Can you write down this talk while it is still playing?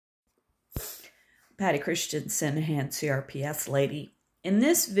Patty Christensen, hand CRPS lady. In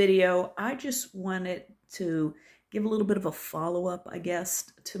this video, I just wanted to give a little bit of a follow-up, I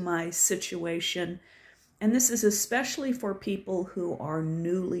guess, to my situation. And this is especially for people who are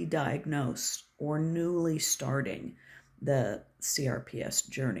newly diagnosed or newly starting the CRPS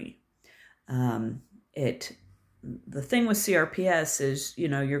journey. The thing with CRPS is,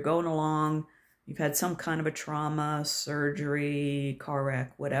 you're going along, you've had some kind of a trauma, surgery, car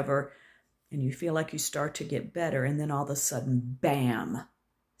wreck, whatever, and you feel like you start to get better, and then all of a sudden, bam,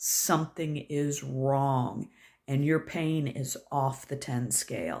 something is wrong, and your pain is off the 10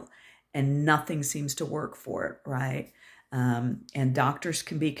 scale, and nothing seems to work for it, right? And doctors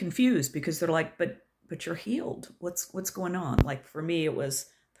can be confused because they're like, but you're healed. What's going on? Like for me, it was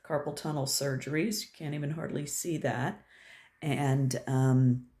the carpal tunnel surgeries. You can't even hardly see that. And,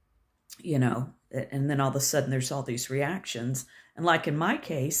 and then all of a sudden there's all these reactions. And like in my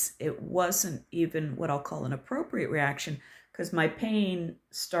case, it wasn't even what I'll call an appropriate reaction because my pain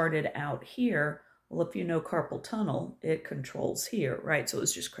started out here. Well, if you know carpal tunnel, it controls here, right? So it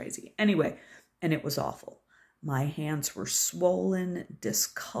was just crazy. Anyway, and it was awful. My hands were swollen,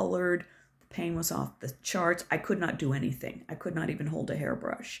 discolored. The pain was off the charts. I could not do anything. I could not even hold a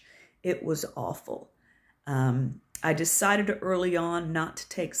hairbrush. It was awful. I decided early on not to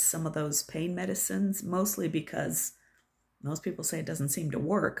take some of those pain medicines, mostly because most people say it doesn't seem to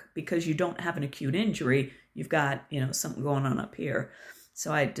work because you don't have an acute injury. You've got, something going on up here.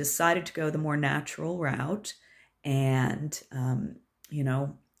 So I decided to go the more natural route and,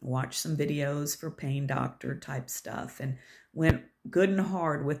 watch some videos for pain doctor type stuff and went good and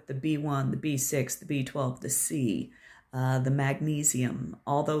hard with the B1, the B6, the B12, the C, the magnesium,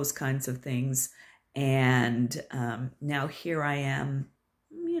 all those kinds of things. And now here I am,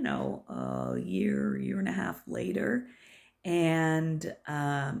 a year and a half later. And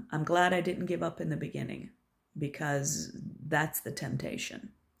I'm glad I didn't give up in the beginning because that's the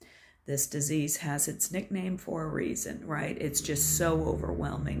temptation. This disease has its nickname for a reason, right? It's just so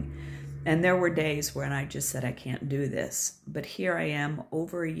overwhelming. And there were days when I just said, I can't do this. But here I am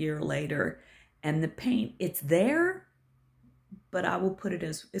over a year later, and the pain, it's there, but I will put it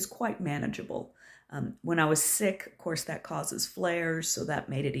as quite manageable. When I was sick, of course, that causes flares, so that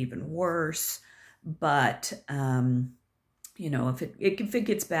made it even worse. But, if it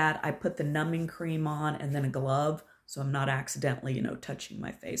gets bad, I put the numbing cream on and then a glove, so I'm not accidentally, touching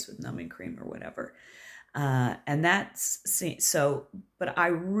my face with numbing cream or whatever. And that's, but I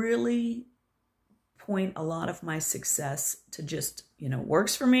really point a lot of my success to just,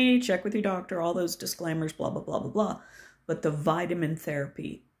 works for me, check with your doctor, all those disclaimers, blah, blah, blah, blah, blah. But the vitamin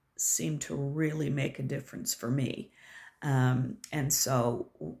therapy seemed to really make a difference for me. And so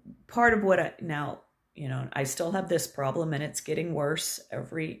part of what I still have this problem and it's getting worse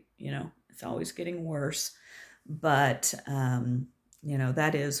it's always getting worse, but,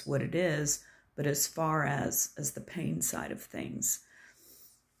 that is what it is. But as far as the pain side of things,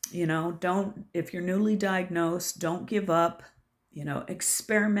 if you're newly diagnosed, don't give up,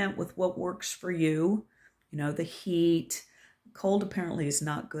 experiment with what works for you. The heat, cold apparently is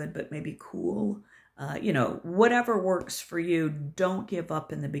not good, but maybe cool, whatever works for you. Don't give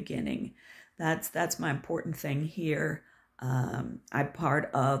up in the beginning. That's my important thing here. I'm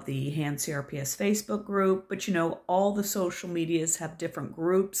part of the Hand CRPS Facebook group, but all the social medias have different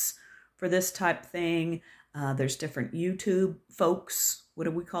groups for this type thing. There's different YouTube folks, what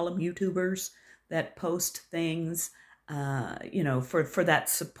do we call them? YouTubers that post things, for that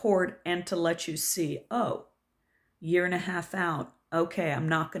support and to let you see, oh, year and a half out, okay, I'm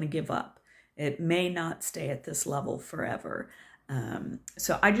not going to give up. It may not stay at this level forever.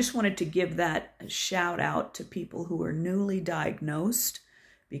 So I just wanted to give that shout out to people who are newly diagnosed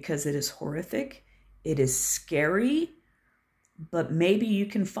because it is horrific. It is scary, but maybe you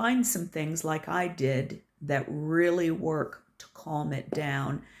can find some things like I did that really work to calm it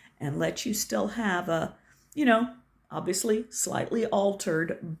down and let you still have a, obviously slightly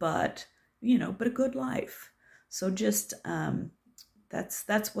altered, but a good life. So just,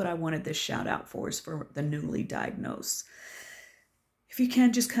 that's what I wanted this shout out for, is for the newly diagnosed. If you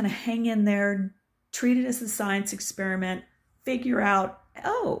can, just kind of hang in there, treat it as a science experiment, figure out,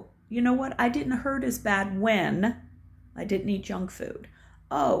 oh, you know what? I didn't hurt as bad when I didn't eat junk food.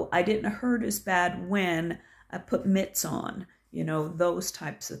 Oh, I didn't hurt as bad when I put mitts on, those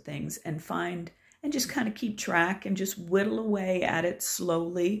types of things, and just kind of keep track and just whittle away at it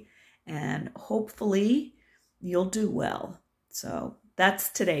slowly, and hopefully you'll do well. So that's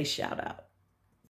today's shout out.